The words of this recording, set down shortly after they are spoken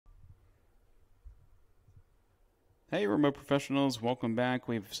Hey, remote professionals, welcome back.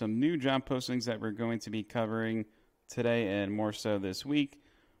 We have some new job postings that we're going to be covering today and more so this week.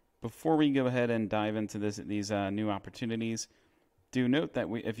 Before we go ahead and dive into these new opportunities, do note that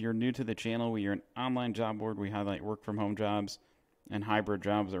if you're new to the channel, we are an online job board. We highlight work from home jobs and hybrid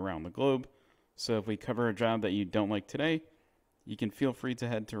jobs around the globe. So if we cover a job that you don't like today, you can feel free to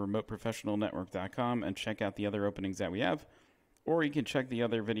head to remoteprofessionalnetwork.com and check out the other openings that we have, or you can check the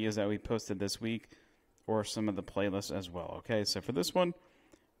other videos that we posted this week or some of the playlists as well. Okay, so for this one,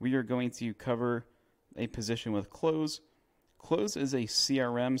 we are going to cover a position with Close. Close is a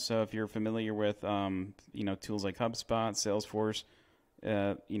CRM, so if you're familiar with tools like HubSpot, Salesforce,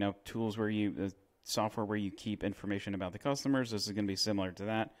 tools where software where you keep information about the customers, this is going to be similar to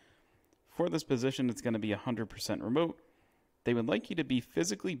that. For this position, it's going to be 100% remote. They would like you to be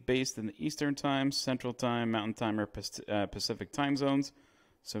physically based in the Eastern Time, Central Time, Mountain Time, or Pacific Time zones.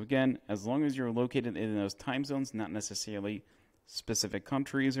 So again, as long as you're located in those time zones, not necessarily specific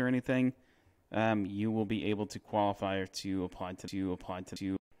countries or anything, you will be able to qualify to apply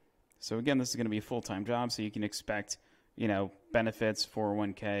to. So again, this is going to be a full-time job, so you can expect, benefits,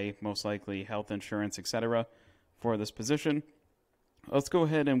 401k, most likely health insurance, etc. for this position. Let's go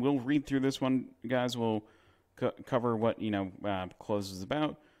ahead and we'll read through this one, guys. We'll cover what Close is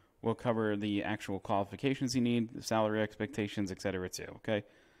about. We'll cover the actual qualifications you need, the salary expectations, etc. too, okay?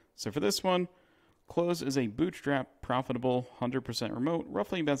 So for this one, Close is a bootstrap, profitable, 100% remote,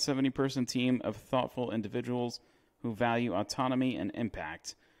 roughly about 70-person team of thoughtful individuals who value autonomy and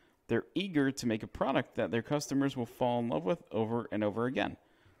impact. They're eager to make a product that their customers will fall in love with over and over again.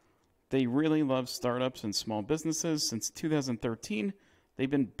 They really love startups and small businesses. Since 2013, they've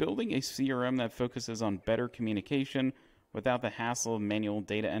been building a CRM that focuses on better communication without the hassle of manual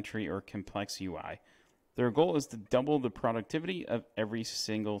data entry or complex UI. Their goal is to double the productivity of every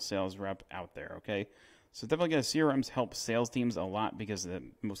single sales rep out there, okay? So definitely, guys, CRMs help sales teams a lot because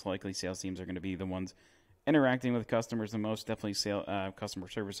most likely sales teams are going to be the ones interacting with customers the most. Definitely customer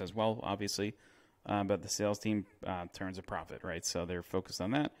service as well, obviously. But the sales team turns a profit, right? So they're focused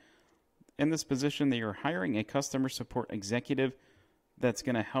on that. In this position, they are hiring a customer support executive that's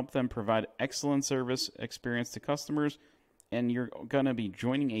going to help them provide excellent service experience to customers, and you're going to be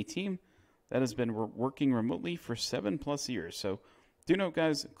joining a team that has been working remotely for 7+ years. So do note,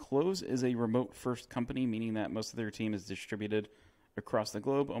 guys, Close is a remote-first company, meaning that most of their team is distributed across the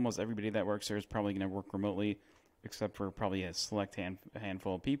globe. Almost everybody that works there is probably going to work remotely, except for probably a select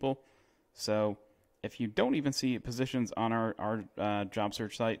handful of people. So if you don't even see positions on our job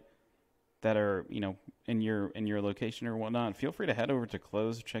search site that are in your location or whatnot, feel free to head over to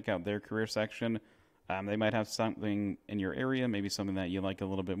Close, check out their career section. They might have something in your area, maybe something that you like a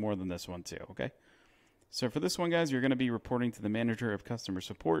little bit more than this one too, okay? So for this one, guys, you're going to be reporting to the manager of customer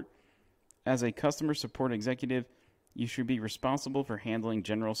support. As a customer support executive, you should be responsible for handling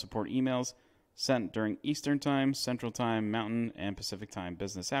general support emails sent during Eastern Time, Central Time, Mountain, and Pacific Time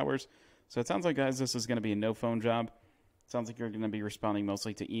business hours. So it sounds like, guys, this is going to be a no-phone job. Sounds like you're going to be responding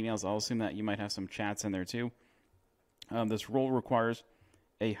mostly to emails. I'll assume that you might have some chats in there too. This role requires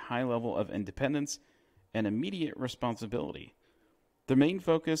a high level of independence and immediate responsibility. The main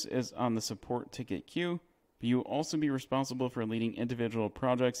focus is on the support ticket queue, but you will also be responsible for leading individual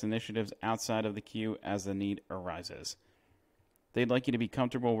projects and initiatives outside of the queue as the need arises. They'd like you to be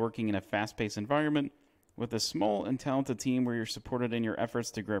comfortable working in a fast-paced environment with a small and talented team where you're supported in your efforts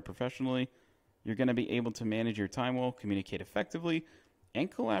to grow professionally. You're going to be able to manage your time well, communicate effectively,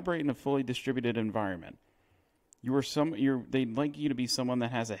 and collaborate in a fully distributed environment. They'd like you to be someone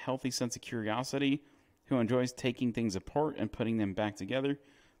that has a healthy sense of curiosity, who enjoys taking things apart and putting them back together.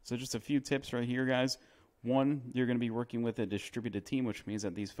 So just a few tips right here, guys. One, you're going to be working with a distributed team, which means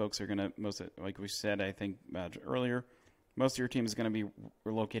that these folks are going to, like we said, I think earlier, most of your team is going to be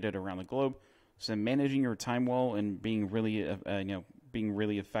located around the globe. So managing your time well and being really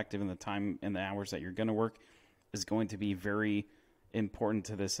effective in the time and the hours that you're going to work is going to be very important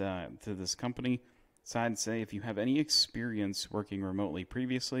to this company. So I'd say if you have any experience working remotely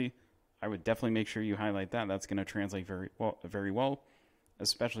previously, I would definitely make sure you highlight that. That's going to translate very well,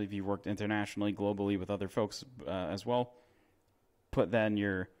 especially if you worked internationally, globally with other folks as well. Put that in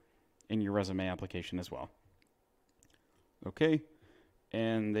your resume application as well. Okay,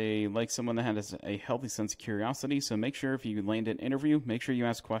 and they like someone that has a healthy sense of curiosity. So make sure if you land an interview, make sure you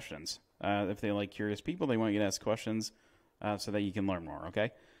ask questions. If they like curious people, they want you to ask questions so that you can learn more. Okay,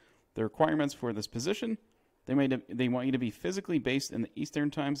 the requirements for this position. They want you to be physically based in the Eastern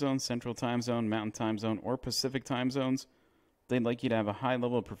Time Zone, Central Time Zone, Mountain Time Zone, or Pacific Time Zones. They'd like you to have a high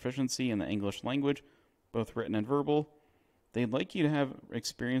level of proficiency in the English language, both written and verbal. They'd like you to have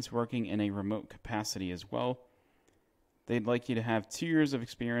experience working in a remote capacity as well. They'd like you to have 2 years of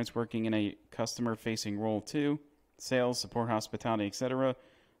experience working in a customer-facing role too, sales, support, hospitality, etc.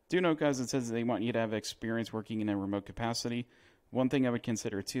 Do note, guys, it says they want you to have experience working in a remote capacity. One thing I would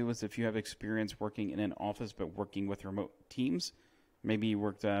consider too is if you have experience working in an office but working with remote teams, maybe you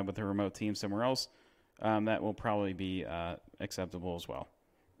worked with a remote team somewhere else, that will probably be acceptable as well.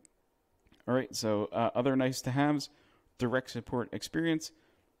 All right, so other nice to haves: direct support experience,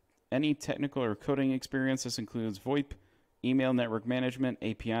 any technical or coding experience. This includes VoIP, email network management,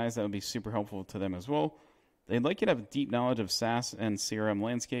 APIs. That would be super helpful to them as well. They'd like you to have deep knowledge of SaaS and CRM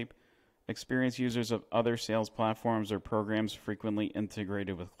landscape, experienced users of other sales platforms or programs frequently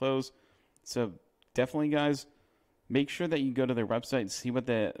integrated with Close. So definitely, guys, make sure that you go to their website and see what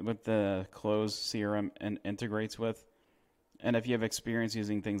the Close CRM integrates with. And if you have experience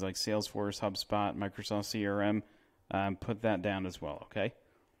using things like Salesforce, HubSpot, Microsoft CRM, put that down as well, okay?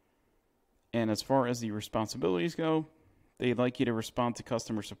 And as far as the responsibilities go, they'd like you to respond to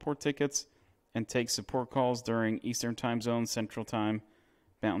customer support tickets and take support calls during Eastern Time Zone, Central Time,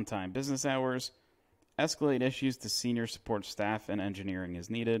 Mountain Time business hours, escalate issues to senior support staff and engineering as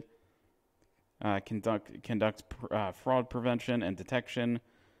needed, conduct fraud prevention and detection,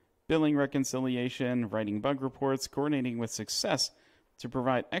 billing reconciliation, writing bug reports, coordinating with success to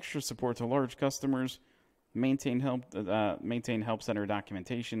provide extra support to large customers, maintain help center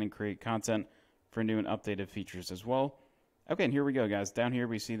documentation, and create content for new and updated features as well. Okay, and here we go, guys. Down here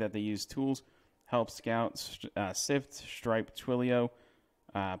we see that they use tools: Help Scout, Sift, Stripe, Twilio,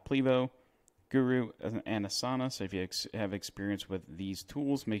 Plivo, Guru, and Asana. So if you have experience with these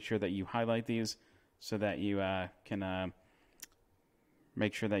tools, make sure that you highlight these so that you can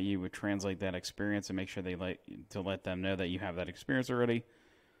make sure that you would translate that experience and make sure they let them know that you have that experience already.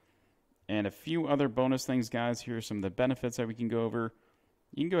 And a few other bonus things, guys. Here are some of the benefits that we can go over.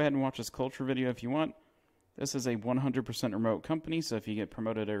 You can go ahead and watch this culture video if you want. This is a 100% remote company, so if you get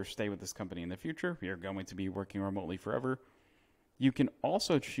promoted or stay with this company in the future, you're going to be working remotely forever. You can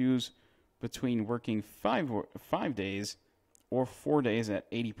also choose between working 5 days or 4 days at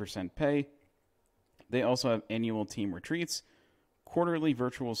 80% pay. They also have annual team retreats, quarterly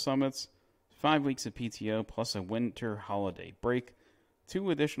virtual summits, 5 weeks of PTO, plus a winter holiday break, 2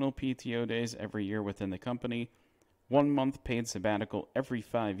 additional PTO days every year within the company, 1 month paid sabbatical every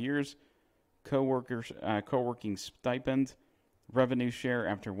 5 years, co-working stipend, revenue share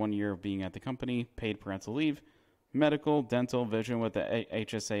after 1 year of being at the company, paid parental leave, medical, dental, vision with the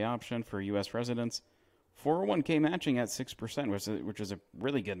HSA option for U.S. residents, 401k matching at 6%, which is a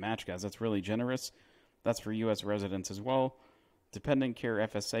really good match, guys. That's really generous. That's for U.S. residents as well. Dependent care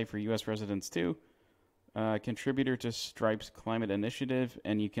FSA for U.S. residents too. Contributor to Stripe's climate initiative,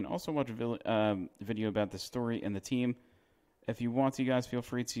 and you can also watch a video about the story and the team. If you want to, guys, feel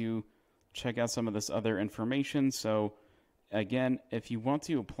free to check out some of this other information. So again, if you want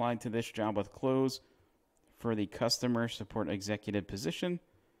to apply to this job with Close for the customer support executive position,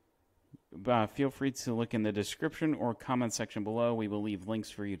 feel free to look in the description or comment section below. We will leave links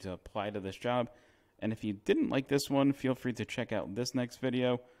for you to apply to this job. And if you didn't like this one, feel free to check out this next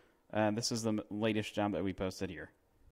video. This is the latest job that we posted here.